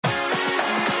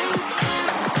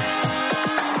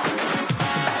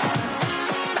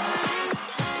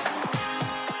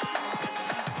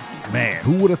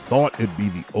Man, who would have thought it'd be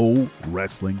the O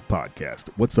Wrestling Podcast?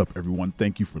 What's up, everyone?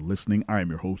 Thank you for listening. I am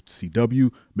your host,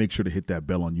 CW. Make sure to hit that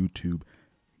bell on YouTube.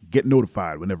 Get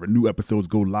notified whenever new episodes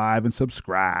go live and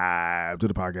subscribe to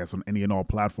the podcast on any and all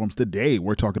platforms. Today,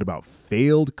 we're talking about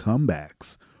failed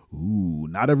comebacks. Ooh,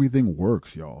 not everything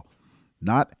works, y'all.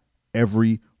 Not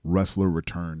every wrestler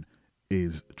return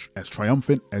is as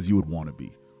triumphant as you would want to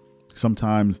be.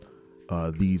 Sometimes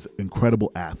these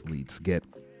incredible athletes get,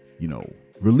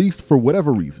 released for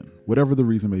whatever reason, whatever the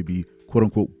reason may be, quote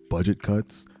unquote, budget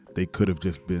cuts. They could have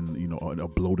just been, a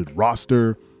bloated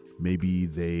roster. Maybe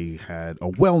they had a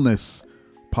wellness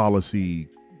policy,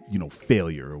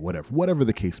 failure or whatever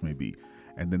the case may be.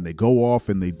 And then they go off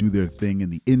and they do their thing in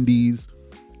the indies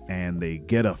and they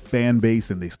get a fan base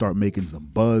and they start making some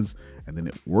buzz. And then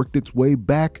it worked its way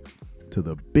back to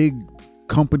the big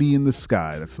company in the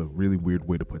sky. That's a really weird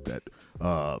way to put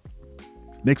that.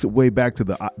 Makes it way back to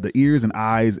the ears and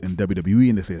eyes in WWE,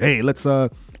 and they say, hey, let's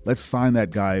sign that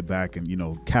guy back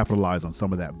and capitalize on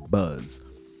some of that buzz.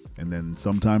 And then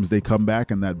sometimes they come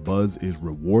back and that buzz is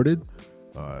rewarded,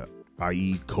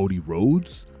 i.e. Cody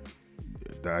Rhodes.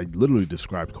 I literally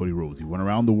described Cody Rhodes. He went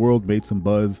around the world, made some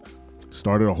buzz,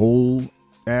 started a whole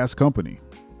ass company,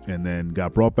 and then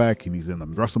got brought back, and he's in the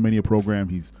WrestleMania program.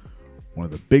 He's one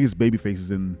of the biggest baby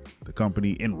faces in the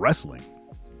company in wrestling.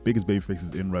 Biggest baby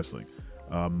faces in wrestling.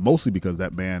 Mostly because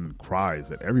that man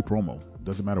cries at every promo.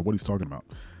 Doesn't matter what he's talking about.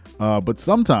 But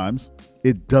sometimes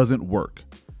it doesn't work.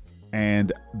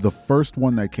 And the first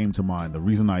one that came to mind, the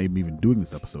reason I am even doing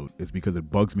this episode is because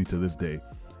it bugs me to this day,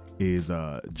 is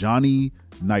Johnny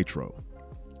Nitro.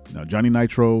 Now, Johnny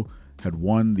Nitro had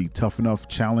won the Tough Enough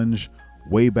Challenge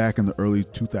way back in the early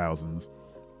 2000s.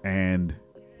 And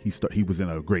he was in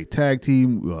a great tag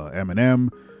team, Eminem,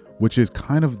 which is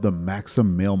kind of the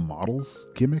Maxim Male Models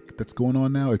gimmick that's going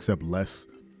on now, except less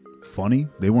funny.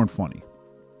 They weren't funny.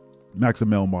 Maxim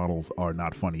Male Models are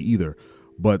not funny either,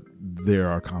 but they're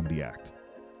our comedy act.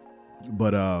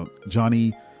 But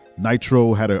Johnny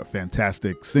Nitro had a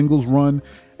fantastic singles run,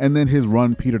 and then his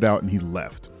run petered out and he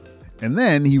left. And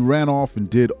then he ran off and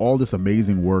did all this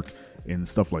amazing work in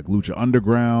stuff like Lucha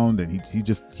Underground, and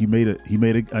he made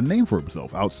a name for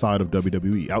himself outside of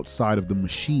WWE, outside of the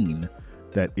machine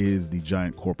that is the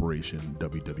giant corporation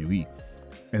WWE.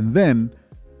 And then,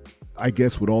 I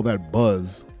guess with all that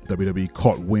buzz, WWE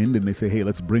caught wind and they say, hey,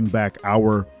 let's bring back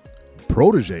our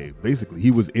protege. Basically,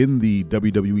 he was in the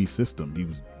WWE system. He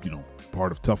was,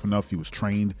 part of Tough Enough. He was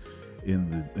trained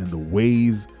in the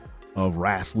ways of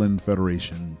Wrestling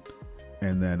Federation.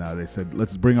 And then they said,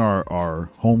 let's bring our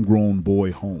homegrown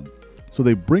boy home. So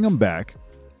they bring him back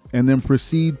and then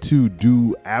proceed to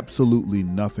do absolutely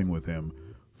nothing with him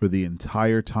for the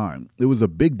entire time. It was a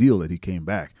big deal that he came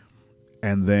back.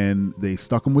 And then they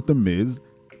stuck him with The Miz.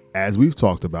 As we've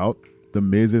talked about, The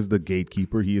Miz is the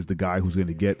gatekeeper. He is the guy who's going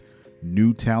to get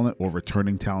new talent or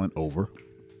returning talent over.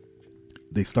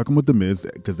 They stuck him with The Miz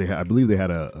because I believe they had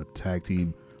a tag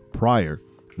team prior.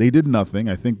 They did nothing.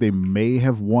 I think they may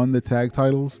have won the tag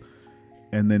titles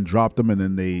and then dropped them, and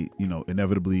then they,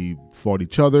 inevitably fought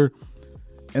each other.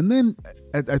 And then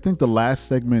I think the last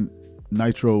segment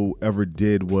Nitro ever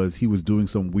did was he was doing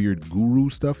some weird guru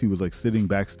stuff. He was like sitting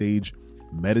backstage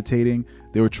meditating.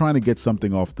 They were trying to get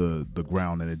something off the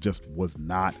ground and it just was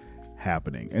not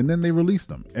happening. And then they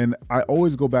released him. And I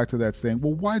always go back to that saying,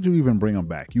 well, why'd you even bring him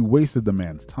back? You wasted the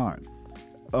man's time.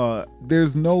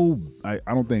 There's no, I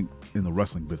don't think in the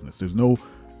wrestling business, there's no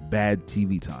bad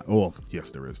TV time. Oh,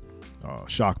 yes, there is.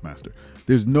 Shockmaster.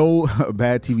 There's no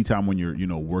bad TV time when you're,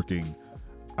 working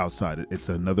outside. It's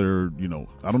another,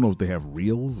 I don't know if they have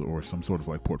reels or some sort of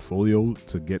like portfolio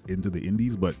to get into the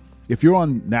indies, but if you're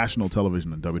on national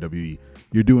television in WWE,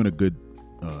 you're doing a good,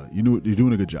 you're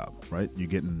doing a good job, right?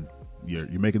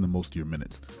 You're making the most of your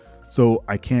minutes. So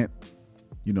I can't,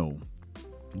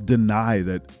 deny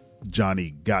that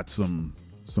Johnny got some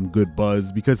good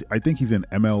buzz because I think he's in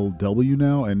MLW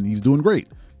now and he's doing great.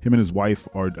 Him and his wife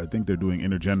I think they're doing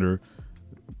intergender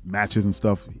matches and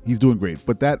stuff. He's doing great.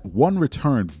 But that one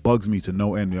return bugs me to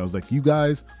no end. I was like, you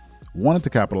guys wanted to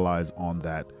capitalize on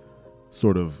that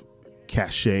sort of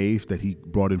cachet that he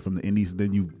brought in from the indies, and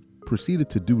then you proceeded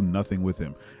to do nothing with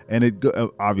him. And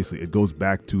obviously it goes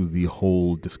back to the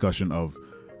whole discussion of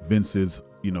Vince's,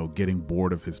 getting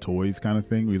bored of his toys kind of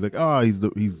thing. He's like, he's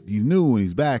new and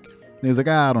he's back. And he's like,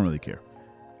 I don't really care.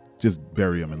 Just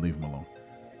bury him and leave him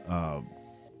alone.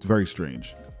 It's very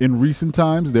strange. In recent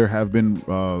times, there have been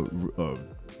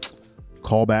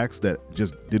callbacks that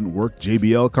just didn't work.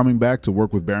 JBL coming back to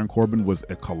work with Baron Corbin was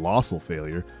a colossal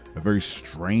failure. A very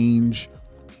strange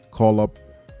call up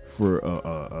for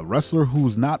a wrestler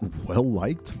who's not well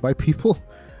liked by people.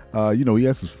 He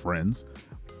has his friends,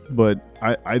 but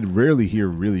I rarely hear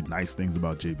really nice things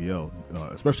about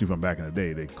JBL, especially from back in the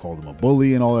day. They called him a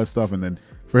bully and all that stuff, and then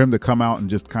for him to come out and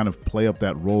just kind of play up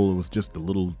that role, it was just a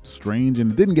little strange,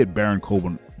 and it didn't get Baron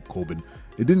Corbin.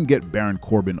 It didn't get Baron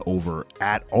Corbin over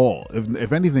at all.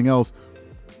 If anything else,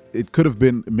 it could have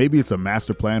been, maybe it's a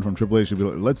master plan from Triple H to be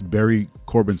like, let's bury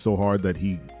Corbin so hard that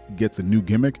he gets a new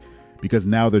gimmick, because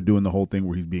now they're doing the whole thing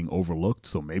where he's being overlooked.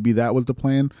 So maybe that was the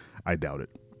plan. I doubt it.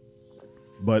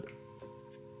 But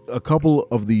a couple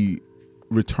of the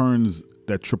returns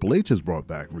that Triple H has brought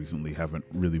back recently haven't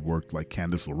really worked. Like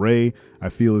Candice LeRae, I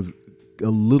feel, is a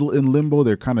little in limbo.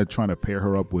 They're kind of trying to pair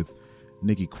her up with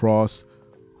Nikki Cross,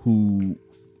 who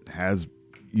has,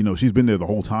 she's been there the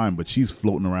whole time, but she's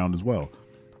floating around as well.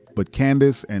 But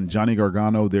Candice and Johnny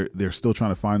Gargano, they're still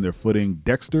trying to find their footing.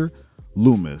 Dexter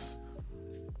Lumis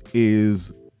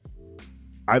is,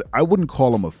 I wouldn't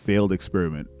call him a failed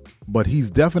experiment, but he's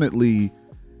definitely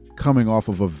coming off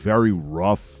of a very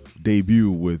rough debut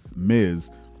with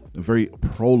Miz, a very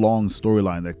prolonged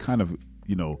storyline that kind of,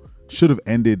 should have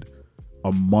ended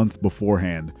a month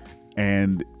beforehand.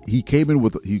 And he came in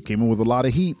with a lot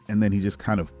of heat, and then he just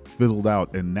kind of fizzled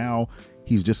out. And now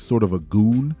he's just sort of a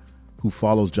goon who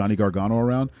follows Johnny Gargano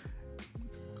around.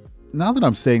 Now that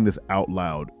I'm saying this out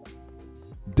loud,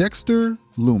 Dexter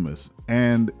Lumis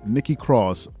and Nikki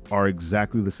Cross are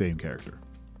exactly the same character.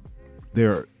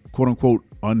 They're quote unquote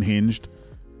unhinged,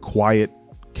 quiet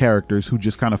characters who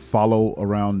just kind of follow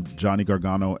around Johnny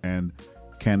Gargano and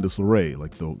Candice LeRae,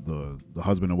 like the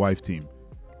husband and wife team.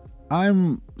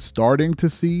 I'm starting to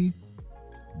see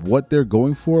what they're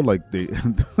going for. Like they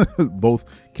both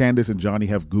Candice and Johnny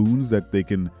have goons that they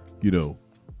can,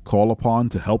 call upon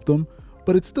to help them,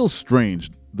 but it's still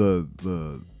strange the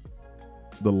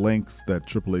lengths that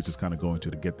Triple H is kind of going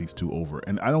to get these two over,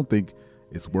 and I don't think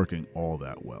it's working all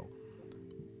that well.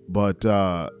 But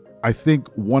I think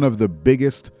one of the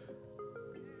biggest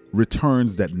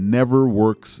returns that never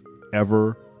works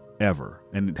ever,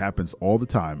 and it happens all the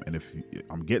time, and if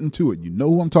I'm getting to it, you know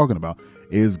who I'm talking about,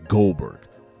 is Goldberg.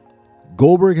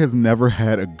 Goldberg has never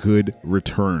had a good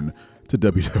return to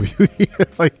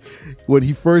WWE. Like when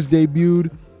he first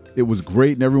debuted, it was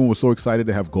great and everyone was so excited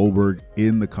to have Goldberg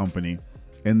in the company.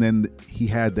 And then he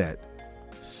had that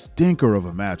stinker of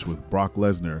a match with Brock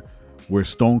Lesnar where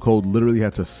Stone Cold literally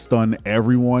had to stun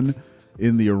everyone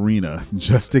in the arena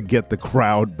just to get the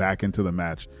crowd back into the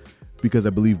match, because I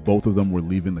believe both of them were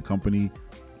leaving the company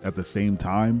at the same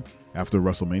time after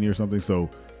WrestleMania or something. So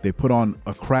they put on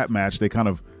a crap match. They kind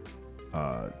of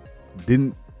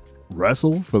didn't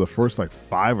wrestle for the first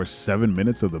 5 or 7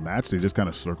 minutes of the match. They just kind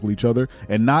of circle each other,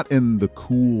 and not in the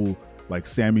cool like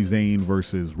Sami Zayn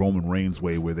versus Roman Reigns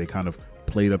way where they kind of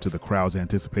played up to the crowd's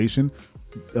anticipation.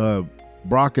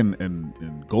 Brock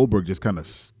and Goldberg just kind of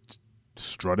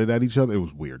strutted at each other. It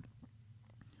was weird.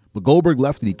 But Goldberg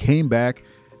left and he came back,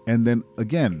 and then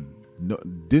again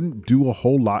didn't do a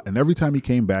whole lot. And every time he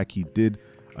came back, he did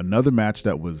another match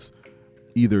that was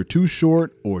either too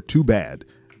short or too bad.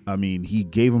 I mean, he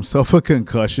gave himself a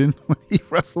concussion when he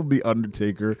wrestled The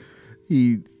Undertaker.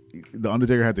 The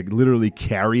Undertaker had to literally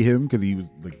carry him because he was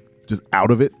just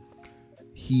out of it.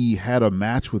 He had a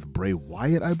match with Bray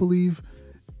Wyatt, I believe,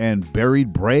 and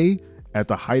buried Bray at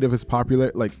the height of his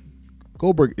popularity.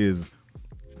 Goldberg is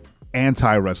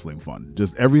anti-wrestling fun.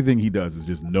 Just everything he does is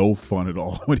just no fun at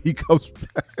all when he comes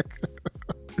back.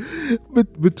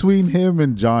 But between him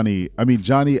and Johnny, I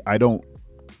don't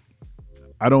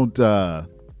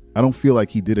feel like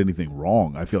he did anything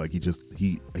wrong. I feel like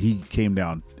he came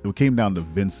down. It came down to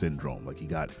Vince syndrome. Like he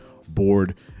got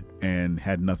bored and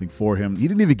had nothing for him. He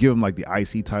didn't even give him the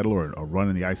IC title or a run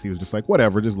in the IC. He was just like,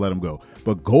 whatever, just let him go.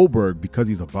 But Goldberg, because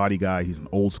he's a body guy, he's an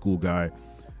old school guy,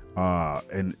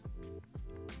 and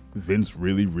Vince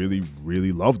really, really,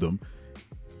 really loved him.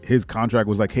 His contract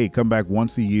was like, hey, come back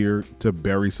once a year to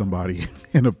bury somebody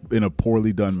in a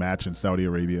poorly done match in Saudi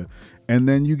Arabia, and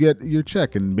then you get your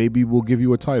check, and maybe we'll give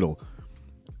you a title.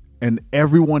 And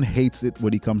everyone hates it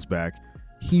when he comes back.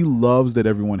 He loves that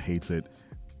everyone hates it.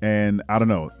 And I don't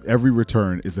know, every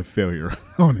return is a failure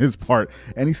on his part,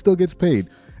 and he still gets paid.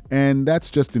 And that's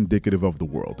just indicative of the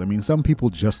world. I mean, some people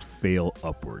just fail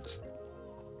upwards.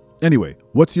 Anyway,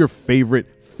 what's your favorite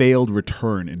failed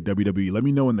return in WWE? Let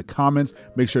me know in the comments.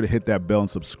 Make sure to hit that bell and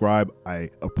subscribe.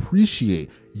 I appreciate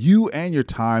you and your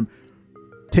time,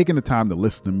 taking the time to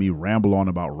listen to me ramble on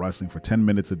about wrestling for 10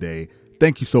 minutes a day.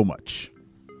 Thank you so much.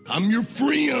 I'm your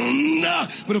friend,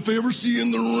 but if I ever see you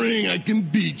in the ring, I can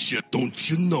beat you. Don't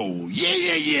you know? Yeah,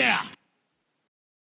 yeah, yeah.